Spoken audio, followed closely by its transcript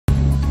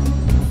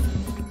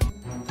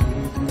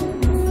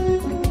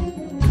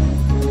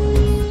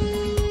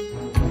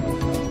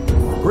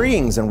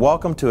Greetings and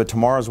welcome to a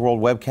Tomorrow's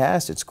World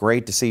webcast. It's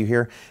great to see you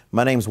here.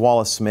 My name's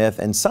Wallace Smith,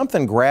 and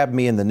something grabbed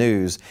me in the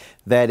news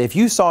that if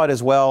you saw it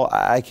as well,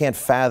 I can't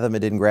fathom it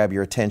didn't grab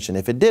your attention.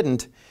 If it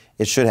didn't,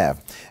 it should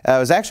have. It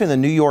was actually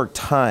in the New York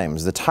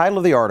Times. The title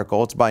of the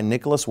article, it's by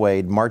Nicholas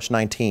Wade, March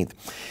 19th.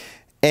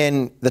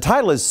 And the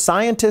title is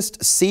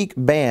Scientists Seek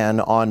Ban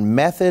on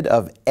Method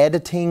of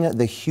Editing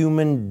the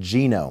Human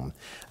Genome.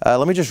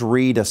 Let me just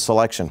read a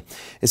selection.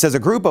 It says a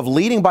group of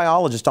leading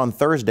biologists on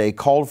Thursday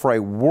called for a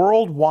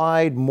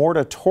worldwide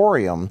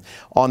moratorium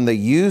on the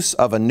use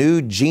of a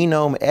new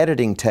genome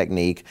editing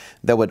technique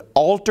that would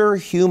alter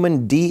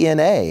human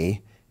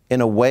DNA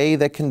in a way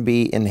that can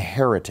be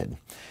inherited.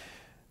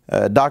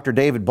 Dr.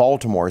 David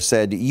Baltimore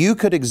said, you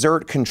could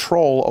exert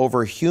control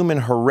over human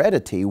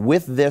heredity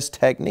with this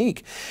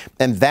technique,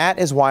 and that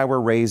is why we're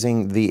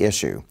raising the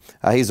issue.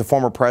 He's a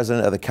former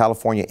president of the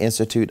California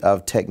Institute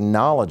of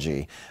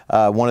Technology,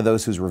 one of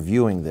those who's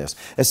reviewing this.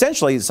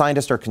 Essentially,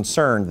 scientists are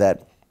concerned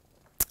that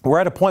we're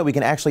at a point we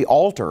can actually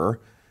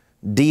alter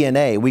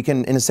DNA. We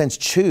can, in a sense,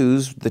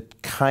 choose the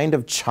kind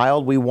of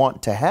child we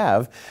want to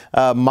have,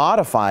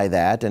 modify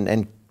that,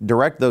 and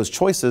direct those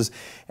choices,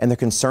 and they're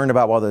concerned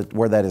about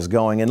where that is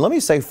going. And let me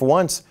say, for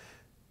once,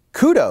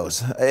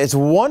 kudos. It's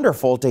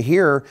wonderful to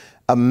hear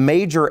a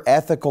major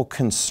ethical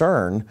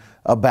concern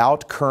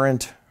about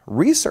current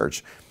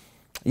research.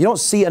 You don't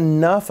see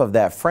enough of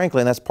that,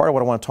 frankly, and that's part of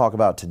what I want to talk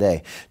about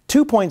today.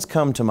 2 points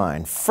come to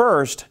mind.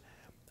 First,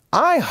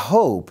 I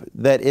hope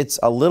that it's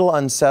a little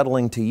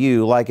unsettling to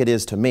you, like it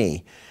is to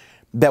me,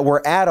 that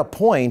we're at a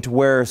point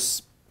where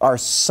our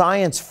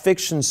science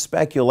fiction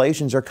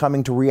speculations are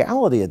coming to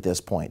reality at this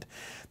point,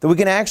 that we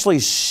can actually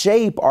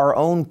shape our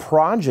own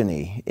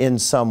progeny in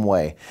some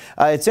way.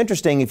 It's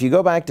interesting, if you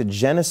go back to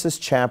Genesis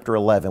chapter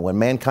 11, when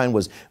mankind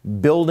was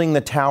building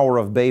the Tower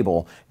of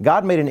Babel,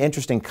 God made an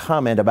interesting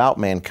comment about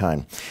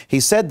mankind. He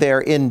said there,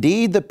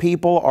 indeed the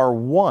people are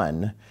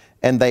one,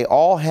 and they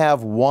all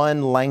have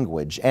one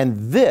language,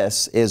 and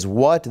this is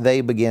what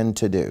they begin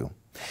to do.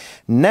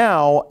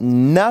 Now,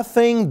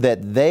 nothing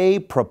that they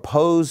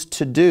propose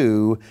to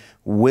do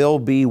will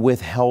be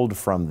withheld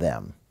from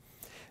them.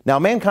 Now,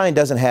 mankind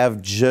doesn't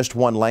have just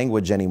one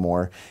language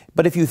anymore,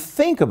 but if you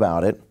think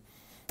about it,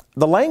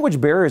 the language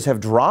barriers have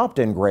dropped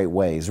in great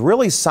ways.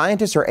 Really,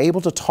 scientists are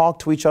able to talk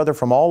to each other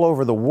from all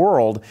over the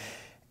world,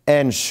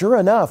 and sure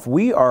enough,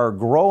 we are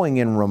growing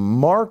in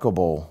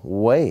remarkable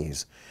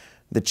ways.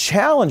 The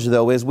challenge,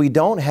 though, is we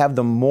don't have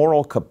the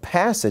moral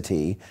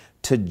capacity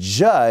to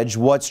judge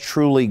what's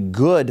truly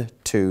good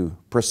to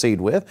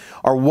proceed with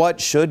or what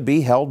should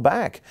be held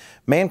back.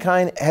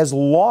 Mankind has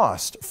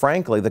lost,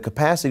 frankly, the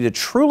capacity to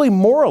truly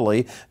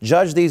morally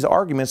judge these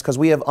arguments because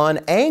we have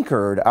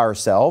unanchored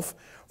ourselves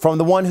from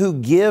the one who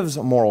gives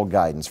moral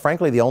guidance,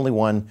 frankly, the only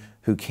one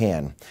who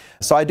can.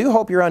 So I do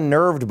hope you're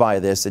unnerved by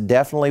this. It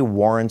definitely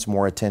warrants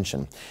more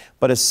attention.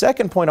 But a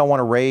second point I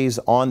want to raise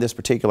on this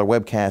particular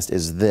webcast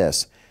is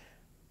this.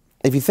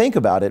 If you think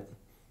about it,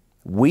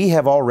 we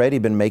have already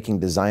been making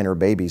designer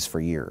babies for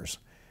years.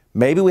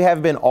 Maybe we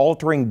haven't been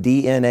altering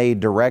DNA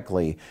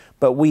directly,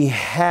 but we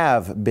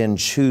have been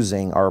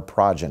choosing our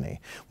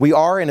progeny. We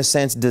are, in a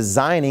sense,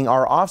 designing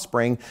our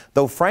offspring,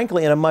 though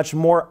frankly in a much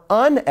more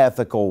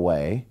unethical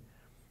way,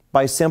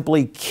 by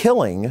simply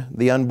killing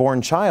the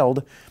unborn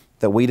child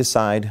that we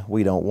decide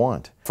we don't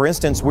want. For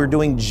instance, we're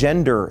doing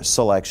gender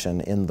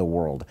selection in the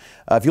world.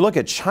 If you look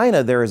at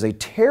China, there is a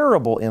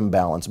terrible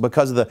imbalance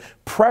because of the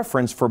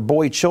preference for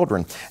boy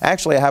children.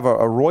 Actually, I have a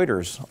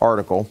Reuters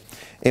article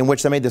in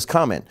which they made this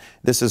comment.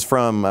 This is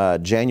from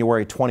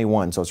January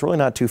 21, so it's really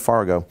not too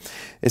far ago.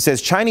 It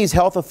says, Chinese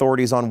health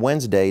authorities on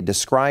Wednesday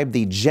described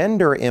the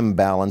gender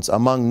imbalance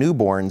among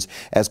newborns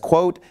as,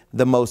 quote,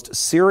 the most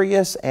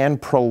serious and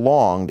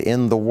prolonged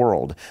in the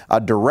world, a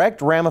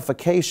direct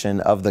ramification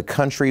of the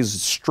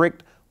country's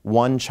strict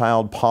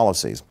one-child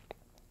policies.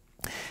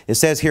 It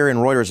says here in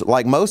Reuters,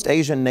 like most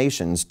Asian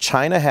nations,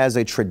 China has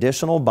a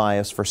traditional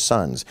bias for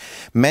sons.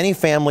 Many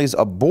families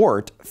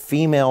abort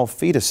female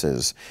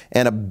fetuses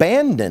and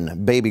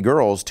abandon baby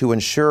girls to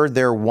ensure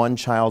their one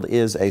child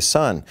is a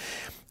son.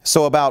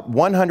 So about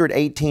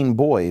 118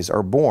 boys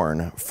are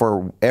born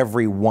for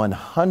every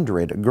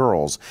 100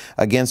 girls,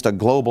 against a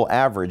global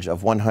average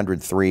of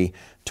 103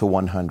 to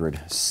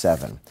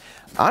 107.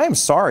 I am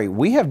sorry,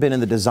 we have been in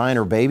the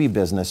designer baby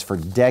business for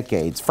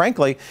decades.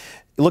 Frankly,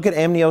 look at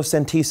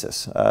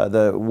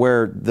amniocentesis,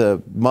 where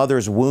the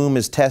mother's womb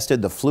is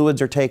tested, the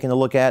fluids are taken to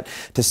look at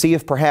to see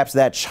if perhaps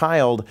that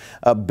child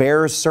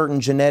bears certain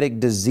genetic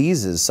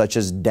diseases such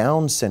as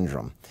Down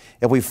syndrome.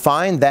 If we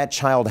find that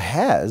child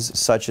has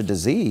such a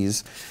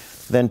disease,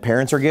 then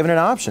parents are given an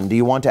option. Do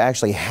you want to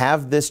actually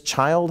have this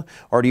child,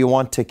 or do you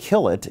want to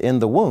kill it in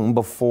the womb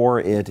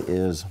before it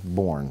is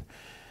born?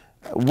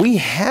 We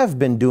have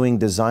been doing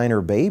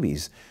designer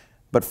babies,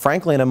 but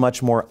frankly in a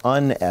much more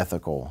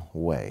unethical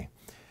way.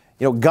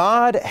 You know,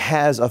 God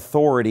has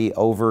authority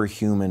over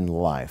human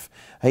life.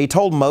 He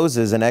told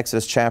Moses in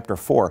Exodus chapter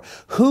 4,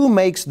 who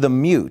makes the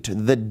mute,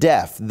 the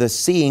deaf, the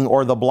seeing,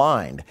 or the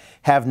blind?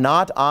 Have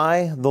not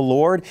I the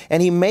Lord?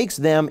 And He makes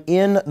them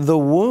in the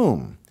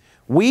womb.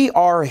 We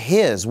are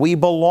His. We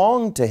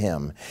belong to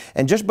Him.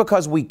 And just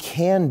because we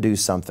can do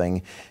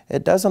something,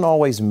 it doesn't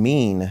always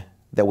mean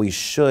that we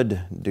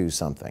should do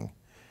something.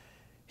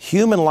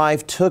 Human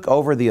life took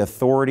over the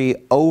authority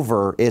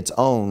over its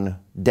own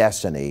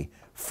destiny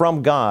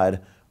from God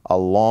a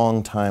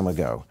long time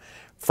ago.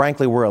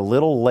 Frankly, we're a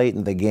little late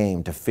in the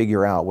game to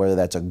figure out whether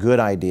that's a good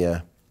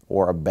idea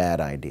or a bad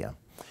idea.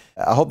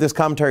 I hope this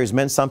commentary has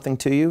meant something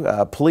to you.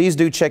 Please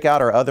do check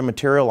out our other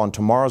material on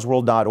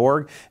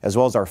tomorrowsworld.org, as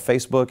well as our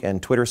Facebook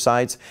and Twitter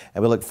sites,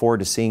 and we look forward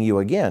to seeing you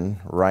again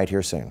right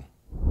here soon.